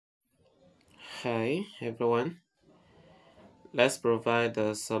Hi everyone, let's provide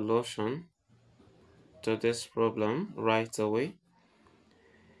the solution to this problem right away.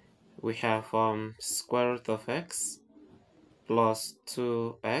 We have square root of x plus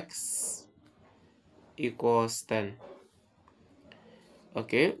 2x equals 10.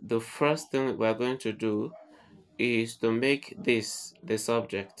 Okay, the first thing we're going to do is to make this the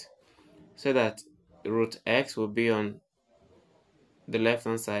subject so that root x will be on the left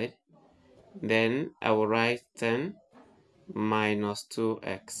hand side. Then I will write 10 minus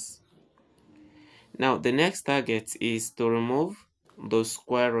 2x. Now the next target is to remove the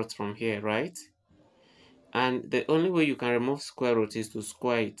square root from here, right? And the only way you can remove square root is to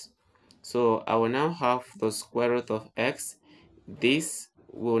square it. So I will now have the square root of x. This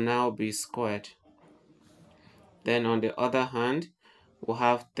will now be squared. Then on the other hand, we'll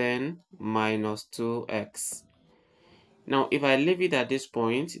have 10 minus 2x. Now if I leave it at this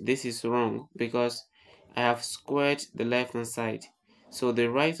point, this is wrong because I have squared the left hand side. So the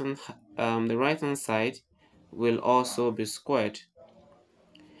right hand side will also be squared.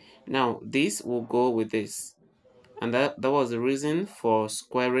 Now this will go with this, and that was the reason for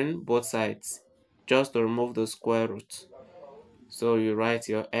squaring both sides, just to remove the square root. So you write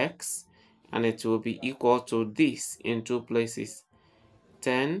your x and it will be equal to this in two places,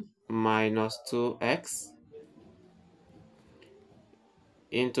 10 minus 2x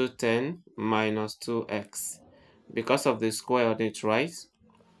into 10 minus 2x because of the square on it, right?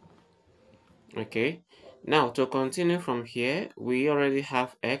 Okay, now to continue from here, we already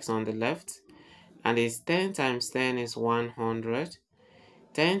have x on the left, and it's 10 times 10 is 100.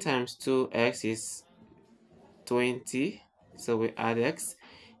 10 times 2x is 20, so we add x.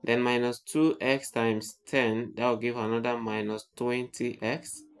 Then minus 2x times 10, that will give another minus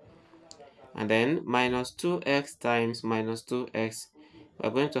 20x. And then minus 2x times minus 2x, we're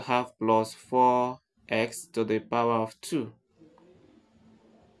going to have plus 4x to the power of 2.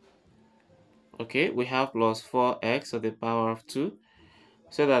 Okay, we have plus 4x to the power of 2.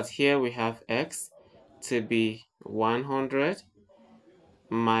 So that here we have x to be 100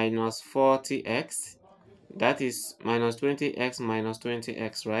 minus 40x. That is minus 20x minus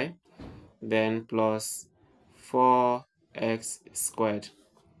 20x, right? Then plus 4x squared.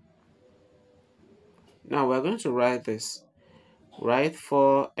 Now we're going to write this. Write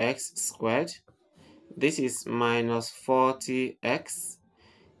 4x squared. This is minus 40x.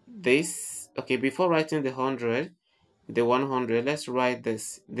 This, okay, before writing the 100, let's write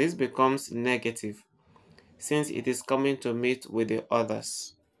this. This becomes negative since it is coming to meet with the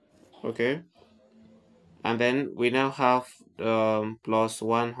others. Okay? And then we now have plus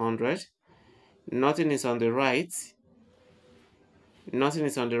 100. Nothing is on the right. Nothing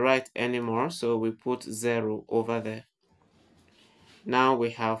is on the right anymore, so we put 0 over there. Now we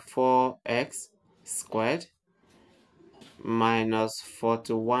have 4x squared minus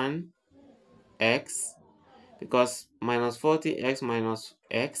 41x, because minus 40x minus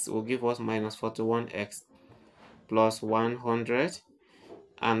x will give us minus 41x, plus 100,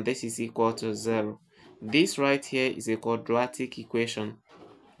 and this is equal to 0. This right here is a quadratic equation,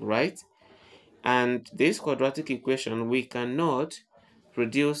 right? And this quadratic equation, we cannot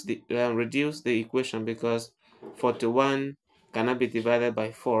reduce the equation because 41 cannot be divided by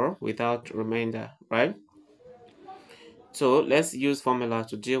 4 without remainder, right? So let's use formula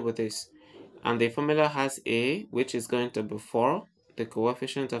to deal with this. And the formula has a, which is going to be 4, the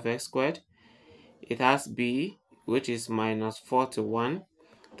coefficient of x squared. It has b, which is minus 41,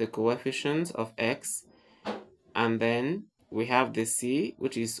 the coefficient of x. And then we have the c,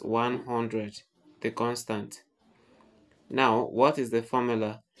 which is 100, the constant. Now, what is the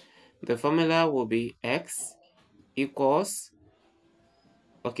formula? The formula will be x equals,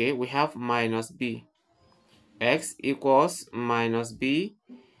 okay, we have minus b. X equals minus b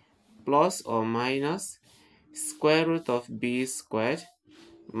plus or minus square root of b squared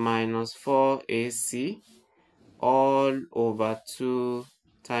minus 4ac all over 2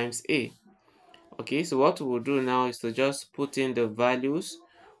 times a. Okay, so what we'll do now is to just put in the values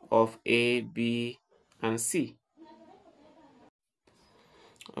of a, b, and c.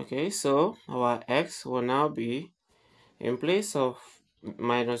 Okay, so our x will now be, in place of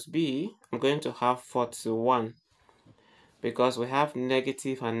minus b, I'm going to have 41 because we have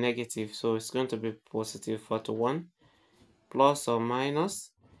negative and negative, so it's going to be positive 41 plus or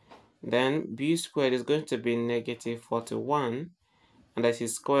minus. Then b squared is going to be negative 41, and that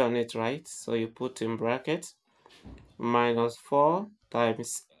is square on it, right? So you put in bracket minus 4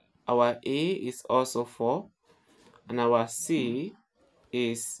 times our a is also 4, and our c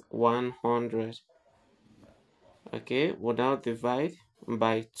is 100. Okay, we'll now divide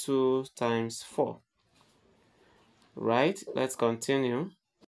by 2 times 4. Right, let's continue.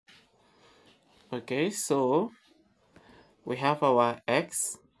 Okay, so we have our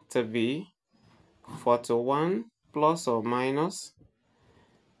x to be 41 plus or minus.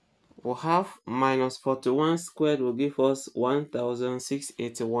 We'll have minus 41 squared will give us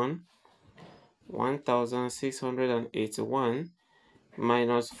 1681. 1681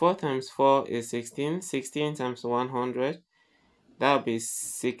 minus 4 times 4 is 16. 16 times 100, that will be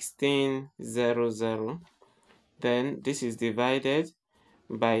 1600. Then this is divided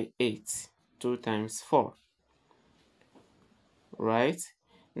by 8, 2 times 4. Right?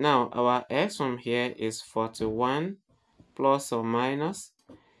 Now our x from here is 41 plus or minus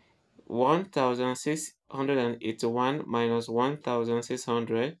 1681 minus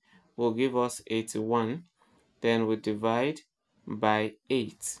 1600 will give us 81. Then we divide by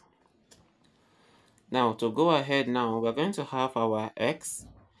 8. Now to go ahead now, we're going to have our x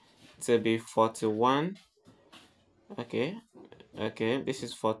to be 41. Okay, this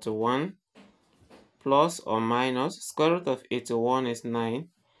is 41 plus or minus square root of 81 is 9.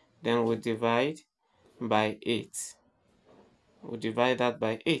 Then we divide by 8. We divide that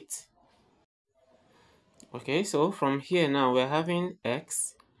by 8. Okay, so from here now we're having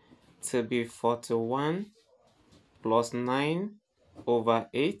x to be 41 plus 9 over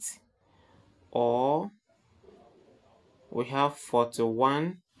 8, or we have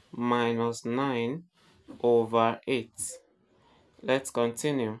 41 minus 9 over 8. Let's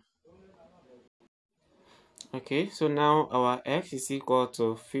continue. Okay, so now our x is equal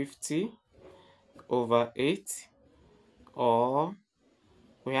to 50 over 8, or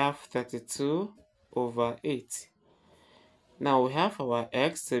we have 32 over 8. Now we have our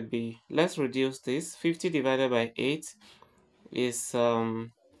x to be, let's reduce this. 50 divided by 8 is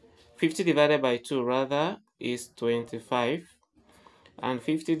 50 divided by 2 rather is 25, and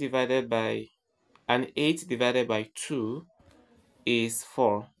 50 divided by, and 8 divided by 2 is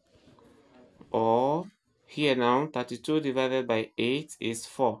 4, or here now 32 divided by 8 is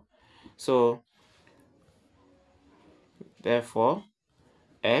 4. So therefore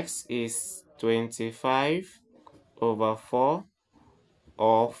x is 25 over 4,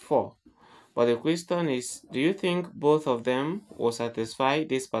 or 4. But the question is, do you think both of them will satisfy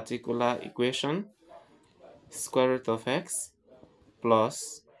this particular equation? Square root of x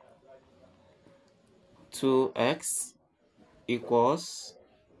plus 2x equals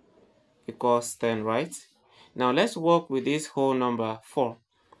 10, right? Now let's work with this whole number 4.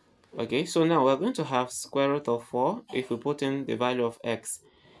 Okay, so now we're going to have square root of 4 if we put in the value of x,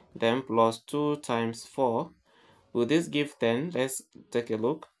 then plus 2 times 4. Will this give 10? Let's take a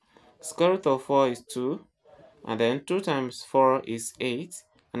look. Square root of 4 is 2, and then 2 times 4 is 8,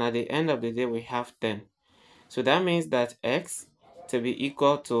 and at the end of the day we have 10. So that means that x to be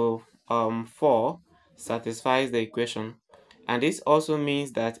equal to 4 satisfies the equation, and this also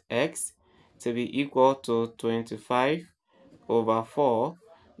means that x to be equal to 25 over 4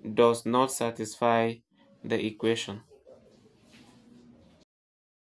 does not satisfy the equation.